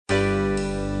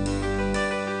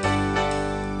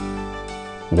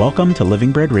Welcome to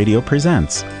Living Bread Radio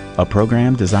Presents, a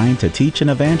program designed to teach and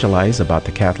evangelize about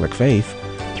the Catholic faith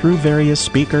through various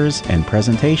speakers and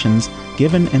presentations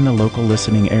given in the local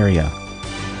listening area.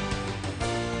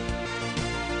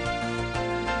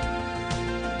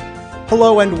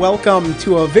 Hello and welcome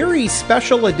to a very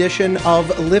special edition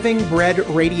of Living Bread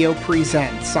Radio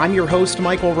Presents. I'm your host,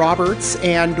 Michael Roberts,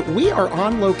 and we are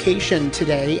on location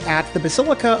today at the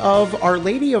Basilica of Our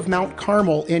Lady of Mount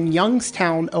Carmel in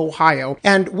Youngstown, Ohio.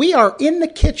 And we are in the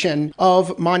kitchen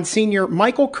of Monsignor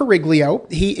Michael Cariglio.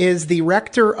 He is the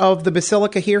rector of the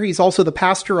Basilica here. He's also the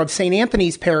pastor of St.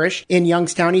 Anthony's Parish in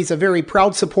Youngstown. He's a very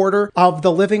proud supporter of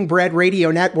the Living Bread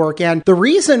Radio Network. And the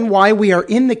reason why we are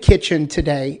in the kitchen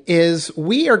today is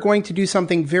we are going to do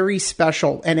something very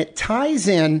special, and it ties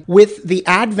in with the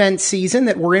Advent season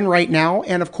that we're in right now,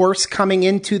 and of course coming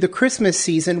into the Christmas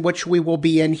season, which we will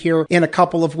be in here in a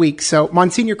couple of weeks. So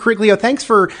Monsignor Cariglio, thanks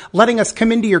for letting us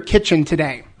come into your kitchen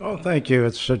today. Oh, thank you.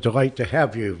 It's a delight to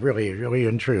have you, really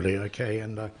and truly, okay?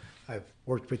 And I've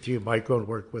worked with you, Michael, and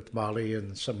worked with Molly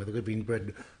and some of the Living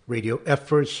Bread Radio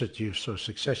efforts that you so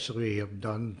successfully have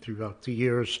done throughout the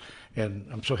years, and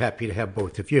I'm so happy to have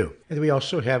both of you. And we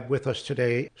also have with us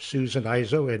today Susan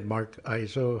Izzo and Mark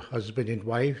Izzo, husband and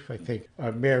wife. I think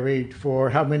are married for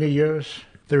how many years?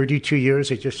 32 years.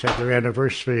 They just had their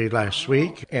anniversary last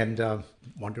week, and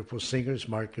wonderful singers.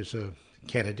 Mark is a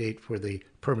candidate for the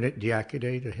permanent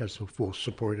diaconate and has the full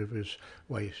support of his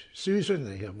wife, Susan.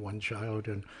 They have one child,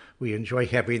 and we enjoy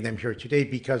having them here today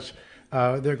because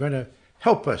they're going to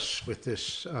help us with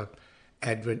this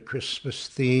Advent Christmas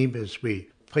theme as we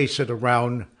place it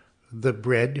around the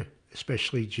bread,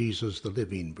 especially Jesus, the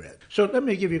living bread. So let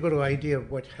me give you a little idea of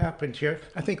what happened here.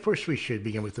 I think first we should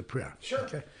begin with the prayer. Sure.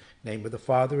 Okay. In the name of the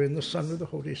Father, and the Son, and the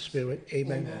Holy Spirit.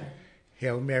 Amen. Amen.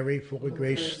 Hail Mary, full of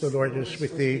grace, the Lord is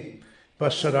with thee.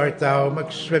 Blessed art thou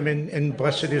amongst women, and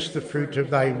blessed is the fruit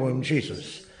of thy womb,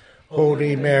 Jesus.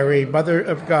 Holy Mary, Mother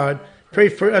of God, pray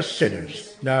for us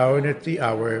sinners, now and at the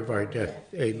hour of our death.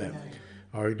 Amen.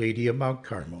 Our Lady of Mount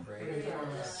Carmel,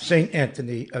 St.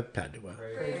 Anthony of Padua.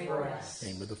 In the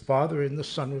name of the Father, and the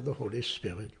Son, and the Holy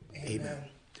Spirit. Amen.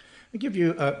 I'll give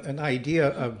you an idea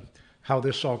of how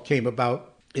this all came about.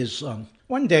 Is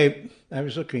one day I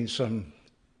was looking at some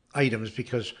items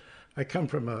because I come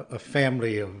from a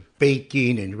family of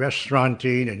baking and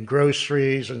restauranting and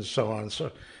groceries and so on.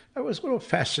 So I was a little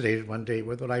fascinated one day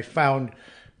with what I found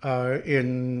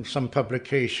in some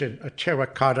publication, a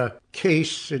terracotta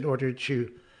case in order to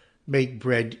make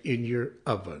bread in your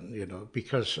oven,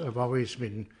 because I've always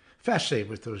been fascinated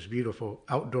with those beautiful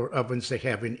outdoor ovens they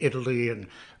have in Italy and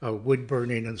wood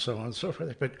burning and so on and so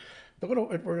forth. But the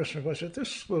little advertisement was that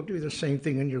this will do the same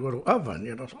thing in your little oven,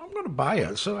 so I'm going to buy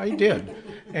it. So I did.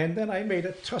 And then I made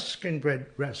a Tuscan bread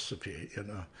recipe,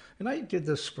 and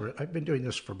I've been doing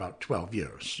this for about 12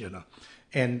 years,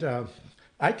 and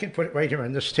I can put it right here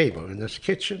on this table, in this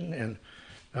kitchen,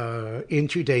 and in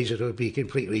 2 days it'll be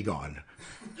completely gone.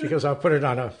 Because I'll put it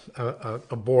on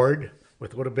a board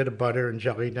with a little bit of butter and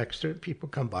jelly next to it. People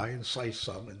come by and slice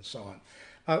some and so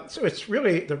on. So it's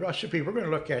really the recipe we're going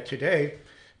to look at today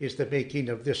is the making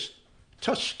of this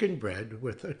Tuscan bread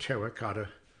with a terracotta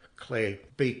clay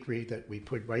bakery that we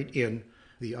put right in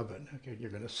the oven. Okay, you're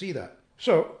going to see that.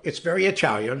 So it's very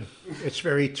Italian, it's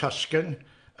very Tuscan,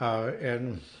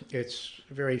 and it's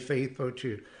very faithful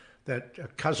to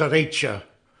that casareccia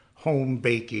home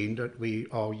baking that we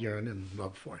all yearn and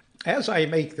love for. As I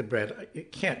make the bread,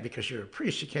 it can't, because you're a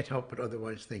priest, you can't help but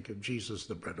otherwise think of Jesus,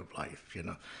 the bread of life,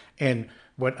 And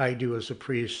what I do as a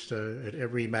priest at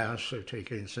every Mass, I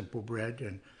take in simple bread,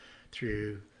 and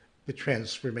through the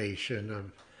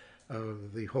transformation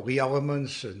of the holy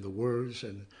elements and the words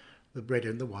and the bread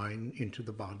and the wine into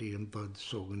the body and blood,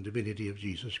 soul, and divinity of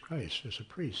Jesus Christ as a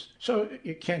priest. So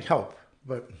you can't help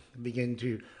but begin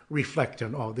to reflect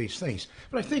on all these things.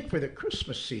 But I think for the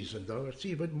Christmas season, though, it's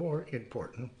even more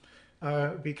important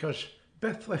because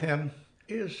Bethlehem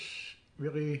is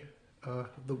really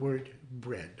the word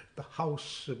bread, the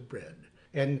house of bread.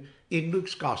 And in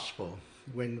Luke's gospel,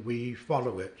 when we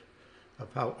follow it,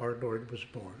 of how our Lord was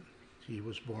born, he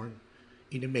was born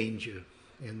in a manger.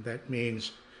 And that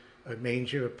means a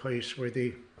manger, a place where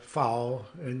the fowl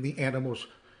and the animals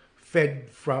fed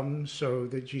from, so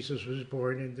that Jesus was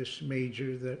born in this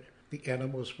manger that the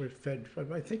animals were fed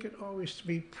from. I think it always to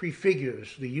me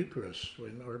prefigures the Eucharist,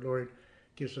 when our Lord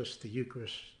gives us the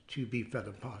Eucharist to be fed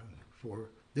upon for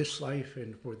this life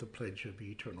and for the pledge of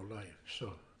eternal life.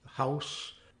 So the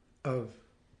house of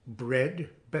bread,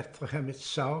 Bethlehem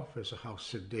itself, as a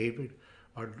house of David,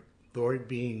 our Lord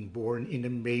being born in a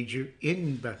manger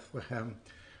in Bethlehem,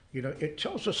 it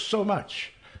tells us so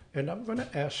much And I'm going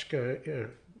to ask,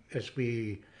 as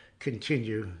we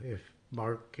continue, if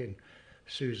Mark and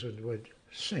Susan would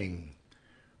sing,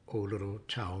 O Little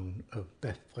Town of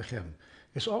Bethlehem,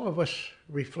 as all of us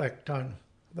reflect on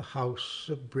the house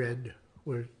of bread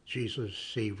where Jesus,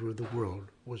 Savior of the world,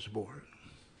 was born.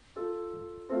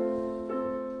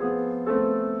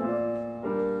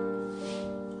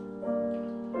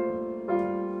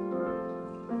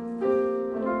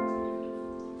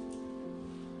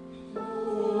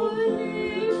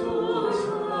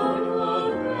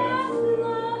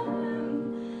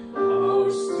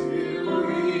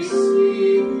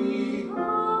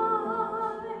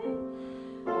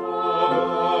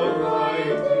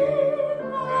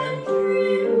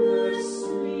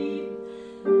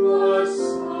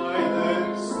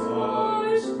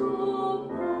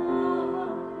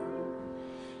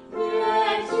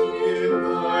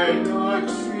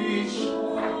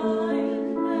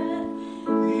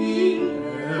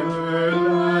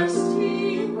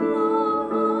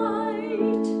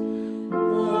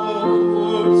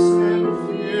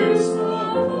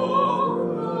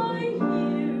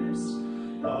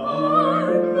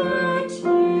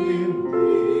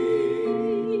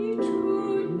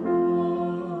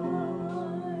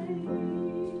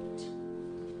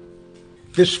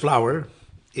 This flour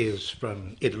is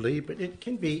from Italy, but it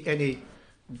can be any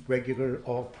regular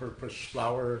all-purpose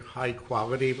flour, high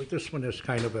quality, but this one is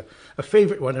kind of a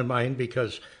favorite one of mine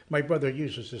because my brother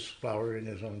uses this flour in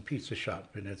his own pizza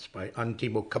shop, and it's by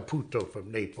Antimo Caputo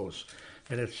from Naples,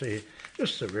 and it's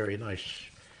just a very nice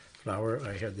flour.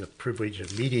 I had the privilege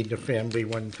of meeting the family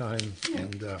one time,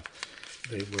 and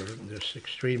they were just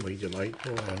extremely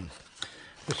delightful, and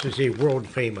this is a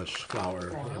world-famous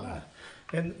flour.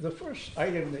 And the first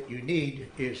item that you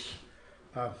need is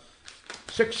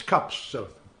 6 cups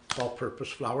of all-purpose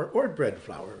flour or bread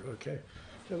flour, okay?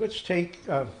 So let's take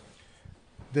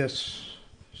this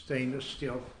stainless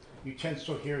steel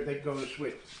utensil here that goes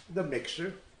with the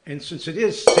mixer. And since it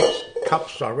is 6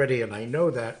 cups already, and I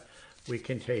know that, we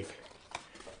can take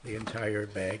the entire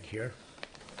bag here.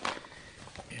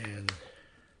 And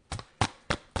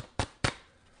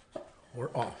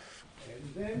we're off.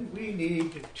 And then we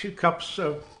need 2 cups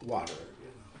of water.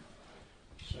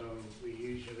 So we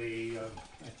usually,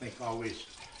 I think, always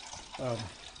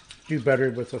do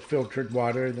better with a filtered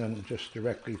water than just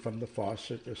directly from the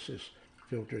faucet. This is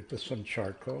filtered with some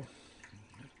charcoal.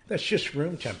 That's just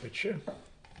room temperature.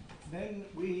 Then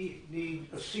we need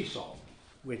a sea salt,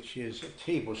 which is a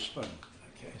tablespoon.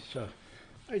 Okay, so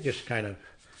I just kind of,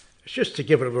 it's just to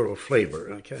give it a little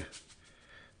flavor, okay?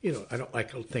 You know, I don't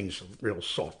like things real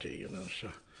salty, you know,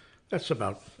 so that's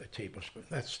about a tablespoon.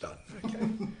 That's done, okay?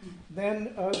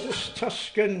 Then this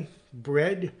Tuscan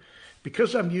bread,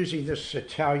 because I'm using this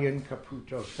Italian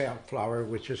Caputo flour,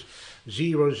 which is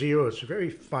 00, it's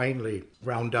very finely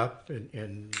ground up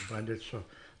and blended, so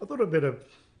a little bit of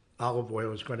olive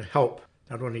oil is going to help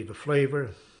not only the flavor,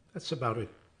 that's about it.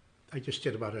 I just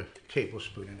did about a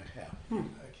tablespoon and a half,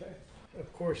 okay?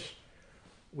 Of course,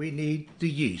 we need the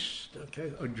yeast,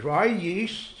 okay? A dry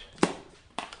yeast.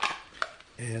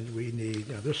 And we need,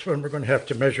 now this one we're going to have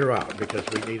to measure out because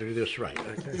we needed this right,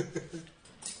 okay?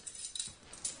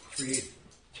 3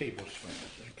 tablespoons,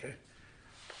 okay?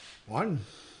 1,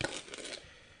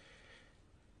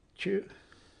 2,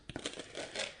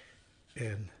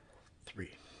 and 3,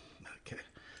 okay?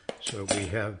 So we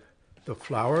have the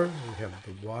flour, we have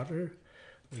the water,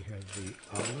 we have the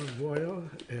olive oil,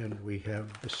 and we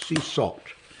have the sea salt.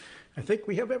 I think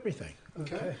we have everything.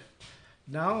 Okay.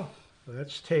 Now,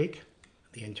 let's take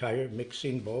the entire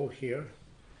mixing bowl here.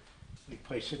 We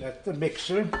place it at the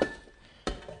mixer.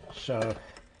 So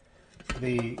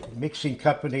the mixing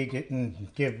company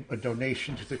didn't give a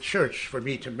donation to the church for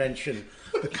me to mention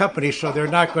the company, so they're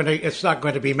not going to, it's not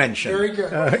going to be mentioned. Very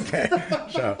good. Okay.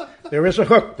 So there is a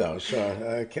hook though. So,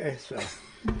 okay. So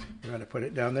you're going to put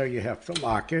it down there. You have to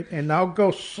lock it. And now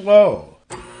go slow.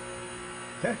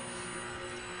 Okay.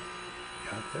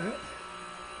 Got that.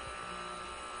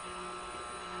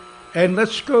 And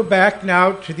let's go back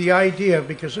now to the idea,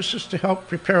 because this is to help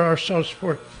prepare ourselves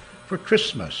for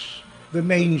Christmas. The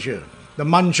manger, the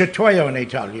mangiatoio in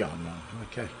Italiano.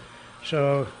 Okay.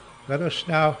 So let us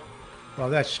now, while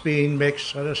that's being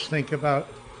mixed, let us think about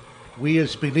we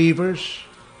as believers,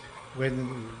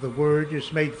 when the Word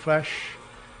is made flesh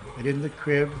and in the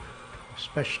crib,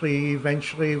 especially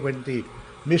eventually when the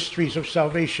mysteries of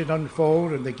salvation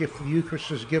unfold and the gift of the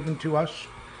Eucharist is given to us,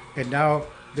 and now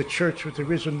the church with the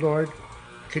risen Lord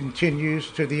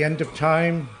continues to the end of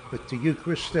time with the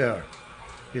Eucharist there,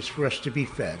 is for us to be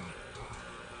fed.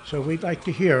 So we'd like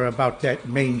to hear about that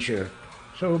manger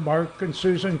So Mark and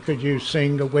Susan, could you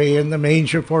sing Away in the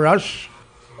Manger for us?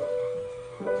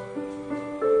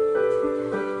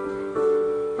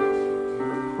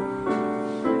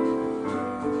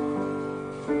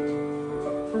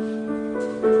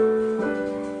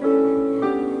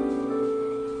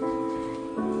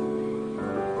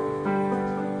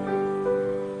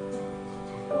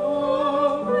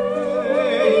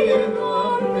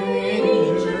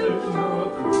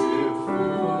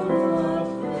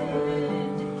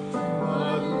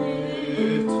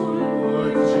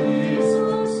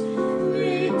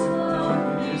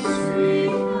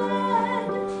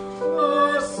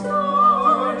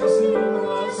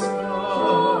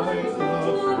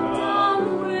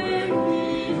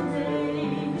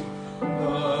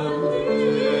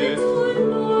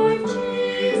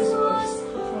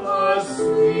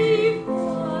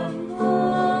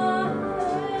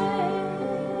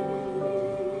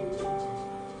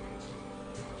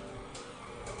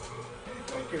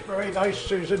 Very nice,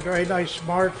 Susan. Very nice,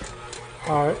 Mark.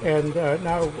 And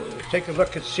now take a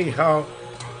look and see how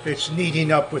it's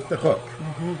kneading up with the hook.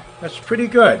 Mm-hmm. That's pretty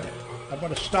good. I'm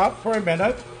going to stop for a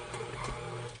minute.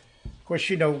 Of course,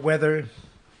 you know, weather,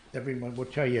 everyone will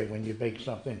tell you when you bake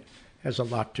something, has a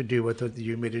lot to do with it, the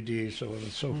humidity, so on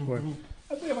and so forth.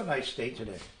 We have a nice day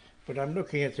today. But I'm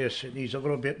looking at this, it needs a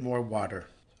little bit more water.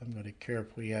 I'm going to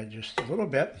carefully add just a little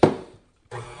bit.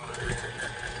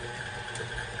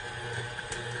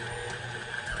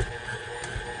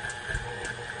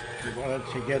 You wanted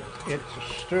to get it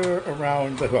to stir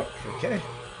around the hook, okay?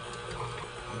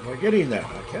 And we're getting there,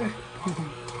 okay?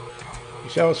 You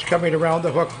see how it's coming around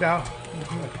the hook now?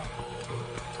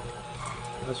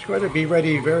 That's going to be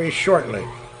ready very shortly.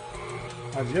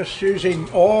 I'm just using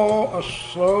all a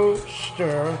slow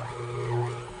stir,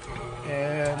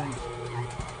 and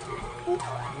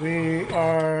we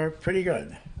are pretty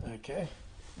good, okay?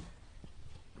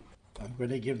 I'm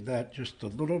going to give that just a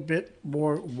little bit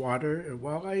more water. And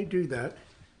while I do that,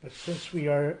 but since we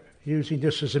are using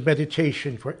this as a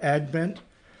meditation for Advent,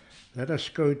 let us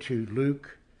go to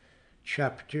Luke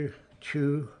chapter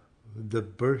 2, the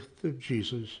birth of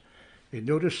Jesus. And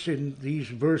notice in these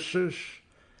verses,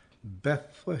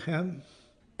 Bethlehem,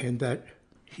 and that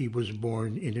he was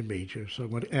born in a manger. So I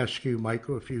want to ask you,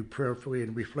 Michael, if you prayerfully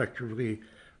and reflectively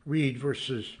read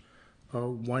verses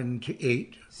 1 to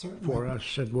 8 for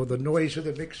us. And will the noise of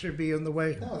the mixer be in the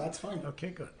way? No, that's fine. Okay,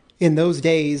 good. In those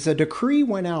days, a decree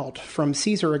went out from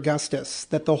Caesar Augustus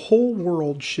that the whole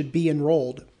world should be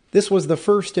enrolled. This was the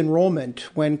first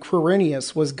enrollment when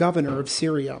Quirinius was governor of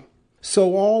Syria.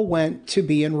 So all went to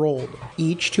be enrolled,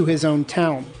 each to his own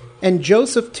town. And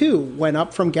Joseph too went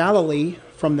up from Galilee,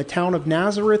 from the town of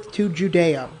Nazareth to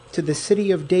Judea, to the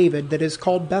city of David that is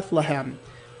called Bethlehem,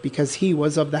 because he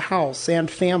was of the house and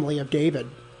family of David,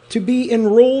 to be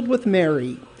enrolled with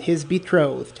Mary, his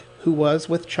betrothed, who was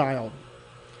with child.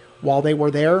 While they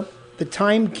were there, the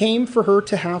time came for her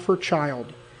to have her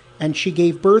child, and she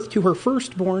gave birth to her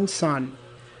firstborn son.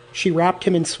 She wrapped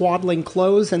him in swaddling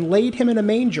clothes and laid him in a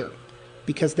manger,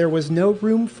 because there was no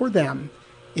room for them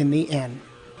in the inn.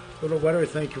 Little wetter,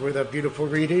 thank you for that beautiful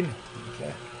reading.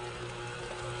 Okay.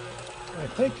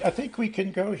 I think we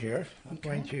can go here. I'm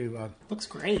going to looks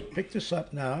great. Pick this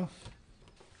up now.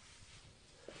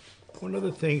 One of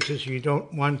the things is you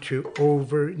don't want to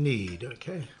over knead,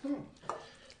 okay?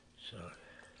 So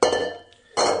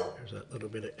there's that little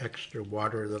bit of extra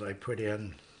water that I put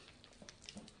in.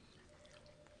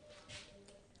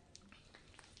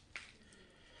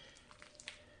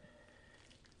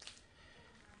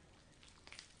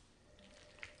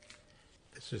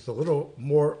 This is a little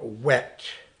more wet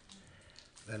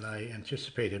than I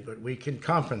anticipated, but we can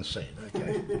compensate,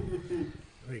 okay?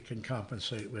 We can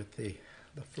compensate with the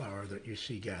flour that you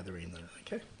see gathering there,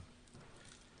 okay?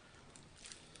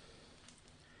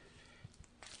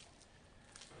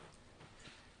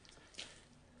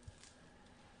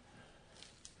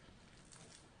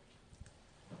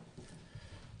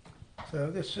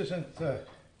 So this isn't, I'm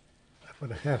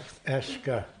going to have to ask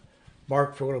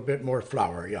Mark for a little bit more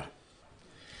flour, yeah.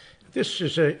 This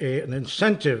is an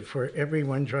incentive for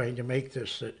everyone trying to make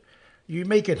this, that you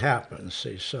make it happen,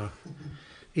 see. So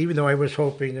even though I was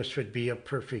hoping this would be a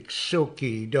perfect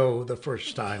silky dough the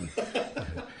first time,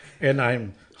 and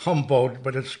I'm humbled,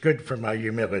 but it's good for my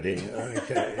humility.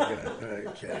 Okay.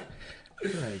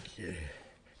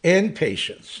 And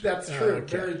patience. That's true,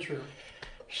 very true.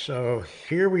 So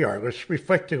here we are. Let's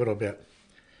reflect a little bit.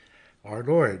 Our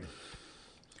Lord,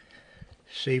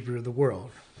 Savior of the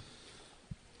world.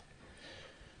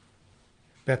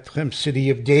 Bethlehem, city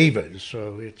of David.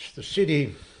 So it's the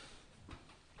city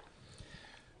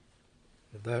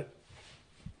that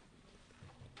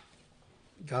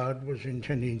God was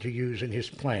intending to use in his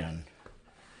plan,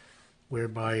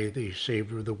 whereby the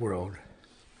Savior of the world,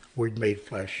 Word made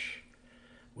flesh,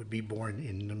 would be born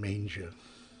in the manger.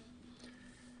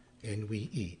 And we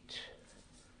eat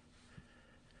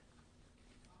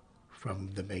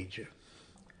from the manger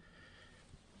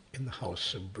in the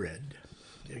house of bread.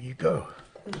 There you go.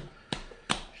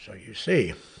 So you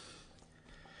see,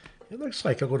 it looks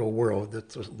like a little world that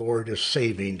the Lord is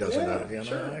saving, doesn't it? You know?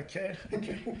 Sure. Okay.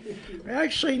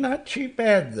 Actually, not too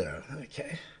bad, though.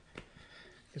 Okay.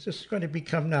 Because this is going to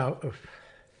become now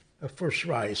a first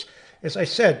rise. As I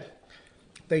said,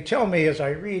 they tell me as I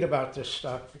read about this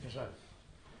stuff, because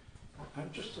I'm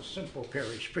just a simple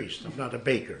parish priest. I'm not a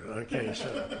baker. Okay.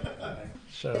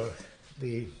 So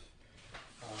the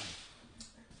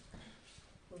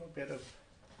little bit of,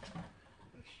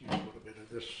 let's use a little bit of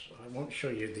this. I won't show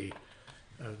you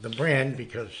the brand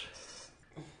because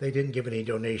they didn't give any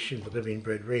donation to Living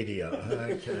Bread Radio.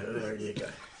 Okay, there you go.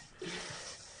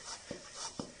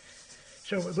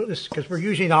 So this, because we're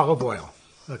using olive oil,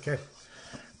 okay?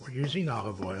 We're using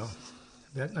olive oil.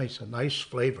 A nice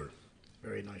flavor,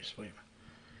 very nice flavor.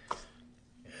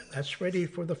 And that's ready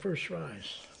for the first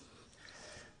rise.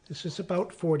 This is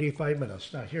about 45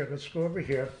 minutes. Now here, let's go over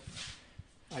here.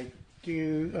 I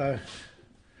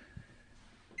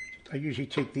usually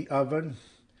take the oven.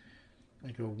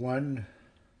 I go 1,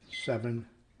 7,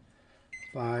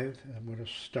 5, and I'm going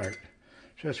to start.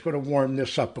 So that's going to warm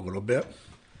this up a little bit.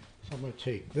 So I'm going to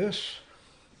take this,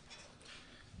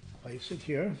 place it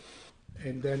here,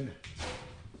 and then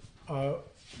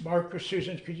Mark or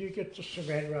Susan, could you get the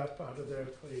saran wrap out of there,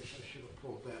 please? I should have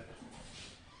pulled that.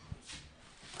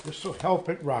 This will help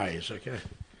it rise, okay?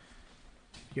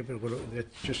 Give it a little,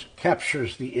 it just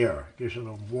captures the air, gives it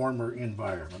a warmer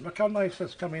environment. Look how nice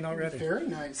that's coming already. Very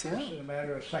nice, yeah. Just in a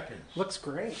matter of seconds. Looks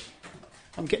great.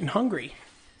 I'm getting hungry.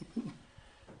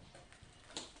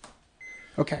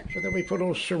 Okay. So then we put a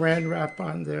little saran wrap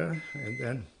on there, and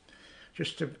then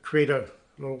just to create a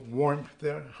little warmth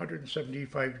there,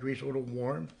 175 degrees, a little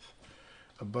warmth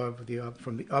above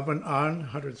from the oven on,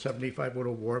 175, a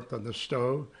little warmth on the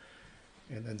stove,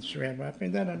 and then saran wrap,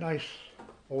 and then a nice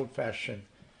old-fashioned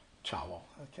towel,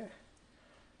 okay?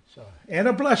 So, and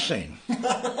a blessing.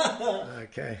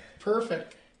 Okay.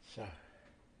 Perfect.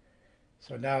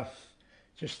 So now,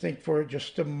 just think for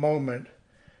just a moment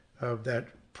of that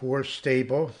poor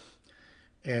stable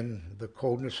and the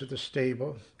coldness of the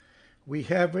stable. We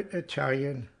have an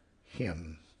Italian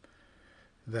hymn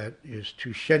that is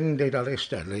Tu scende dalle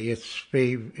stelle.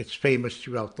 It's famous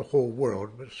throughout the whole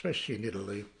world, but especially in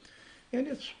Italy. And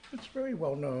it's very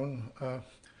well known.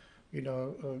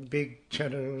 Big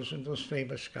tenors and those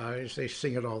famous guys, they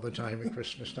sing it all the time at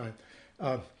Christmas time.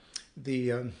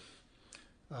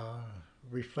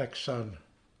 Reflects on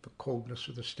the coldness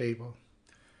of the stable,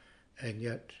 and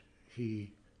yet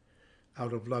he,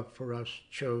 out of love for us,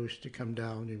 chose to come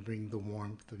down and bring the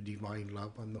warmth of divine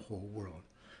love on the whole world.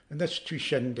 And that's Tu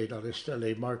scende dalle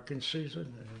stelle, Mark and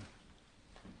Susan.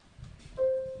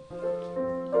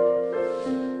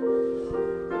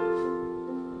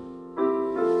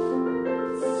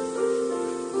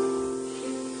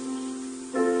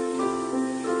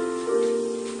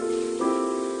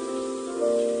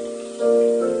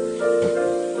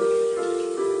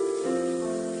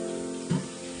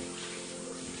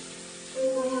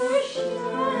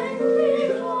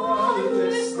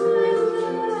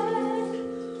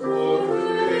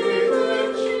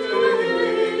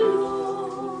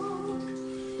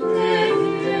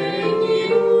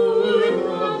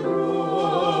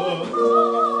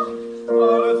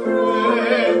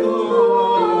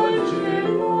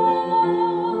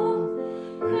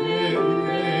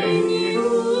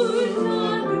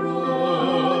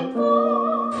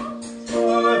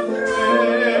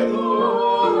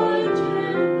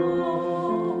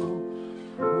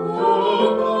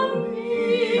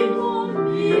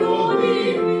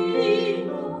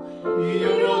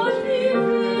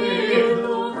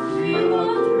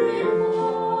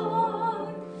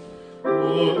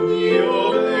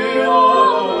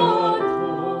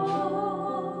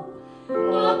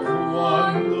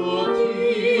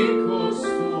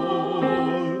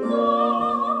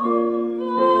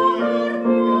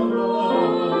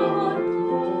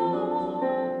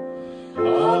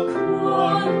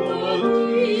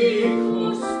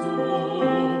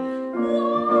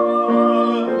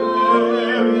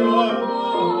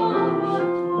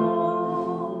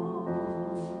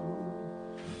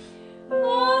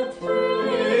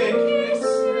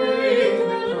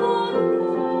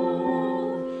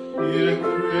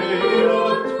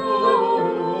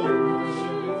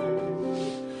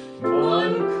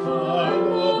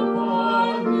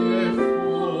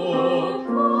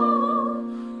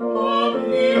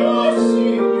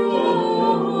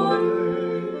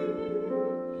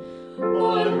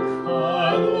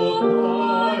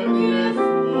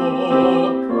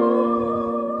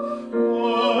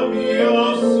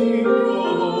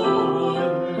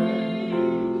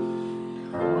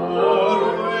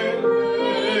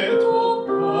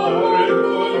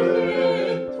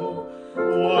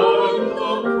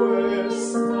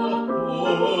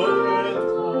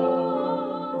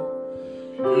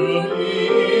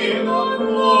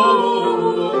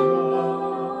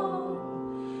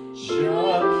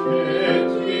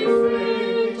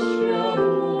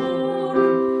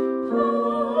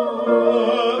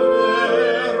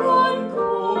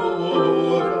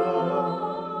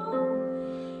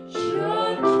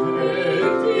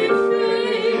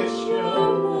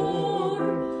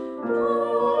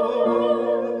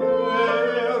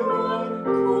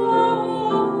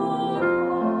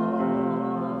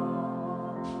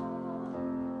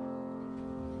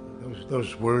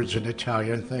 Those words in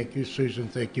Italian. Thank you, Susan.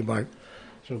 Thank you, Mark.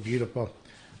 So beautiful.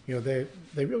 You know,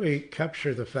 they really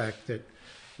capture the fact that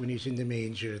when he's in the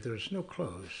manger, there's no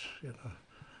clothes. You know,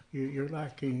 you're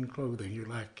lacking clothing. You're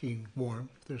lacking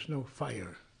warmth. There's no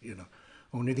fire. You know,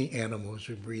 only the animals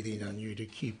are breathing on you to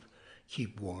keep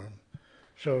warm.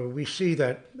 So we see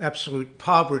that absolute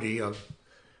poverty of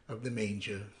the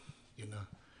manger. You know,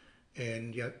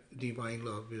 and yet divine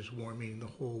love is warming the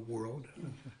whole world.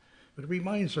 But it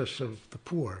reminds us of the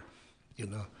poor, you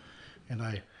know. And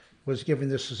I was given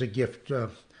this as a gift a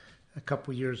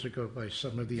couple years ago by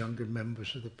some of the younger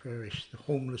members of the parish, the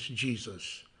homeless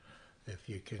Jesus, if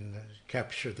you can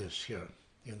capture this here,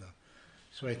 you know.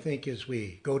 So I think as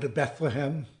we go to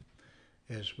Bethlehem,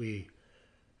 as we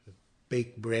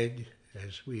bake bread,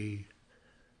 as we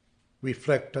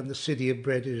reflect on the city of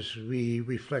bread, as we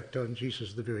reflect on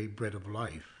Jesus, the very bread of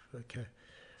life, okay,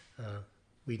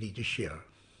 we need to share.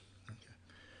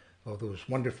 All those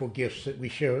wonderful gifts that we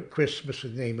share at Christmas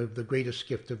in the name of the greatest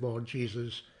gift of all,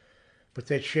 Jesus. But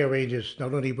that sharing is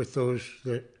not only with those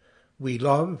that we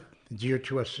love, dear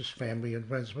to us as family and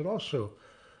friends, but also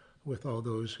with all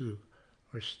those who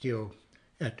are still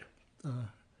at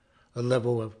a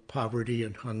level of poverty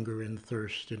and hunger and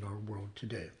thirst in our world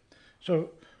today. So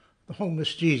the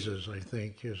homeless Jesus, I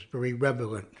think, is very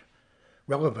relevant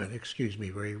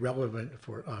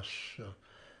for us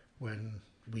when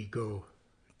we go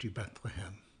to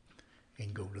Bethlehem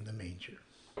and go to the manger.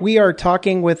 We are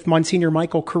talking with Monsignor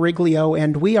Michael Coriglio,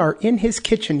 and we are in his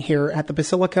kitchen here at the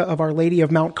Basilica of Our Lady of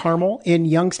Mount Carmel in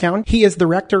Youngstown. He is the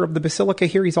rector of the Basilica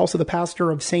here. He's also the pastor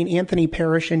of St. Anthony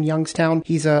Parish in Youngstown.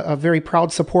 He's a very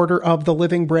proud supporter of the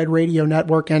Living Bread Radio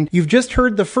Network, and you've just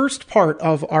heard the first part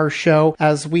of our show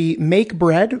as we make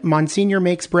bread. Monsignor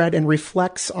makes bread and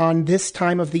reflects on this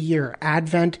time of the year,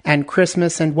 Advent and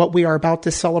Christmas, and what we are about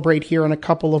to celebrate here in a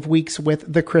couple of weeks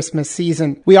with the Christmas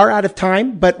season. We are out of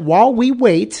time, but while we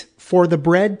wait for the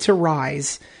bread to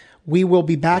rise, we will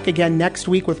be back again next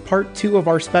week with part 2 of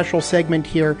our special segment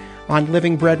here on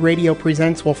Living Bread Radio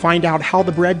Presents. We'll find out how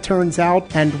the bread turns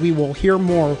out, and we will hear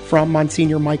more from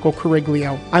Monsignor Michael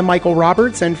Coriglio. I'm Michael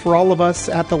Roberts, and for all of us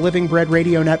at the Living Bread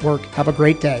Radio Network, have a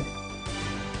great day.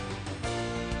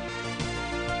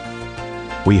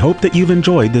 We hope that you've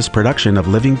enjoyed this production of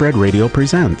Living Bread Radio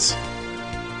Presents.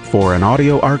 For an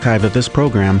audio archive of this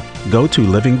program, go to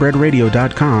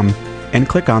livingbreadradio.com and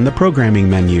click on the programming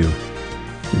menu.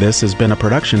 This has been a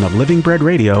production of Living Bread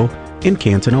Radio in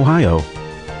Canton, Ohio.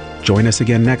 Join us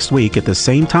again next week at the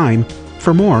same time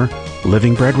for more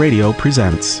Living Bread Radio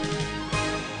Presents.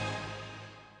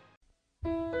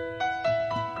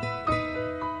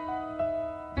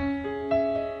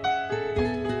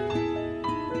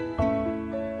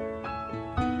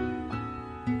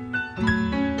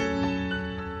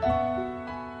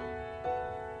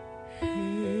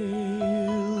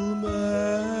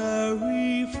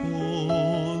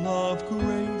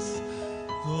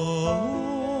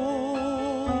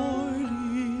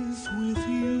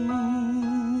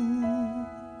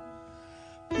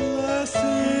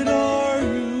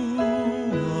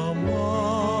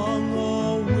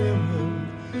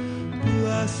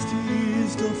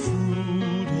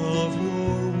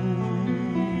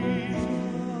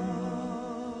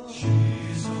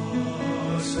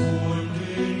 Jesus, formed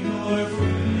in your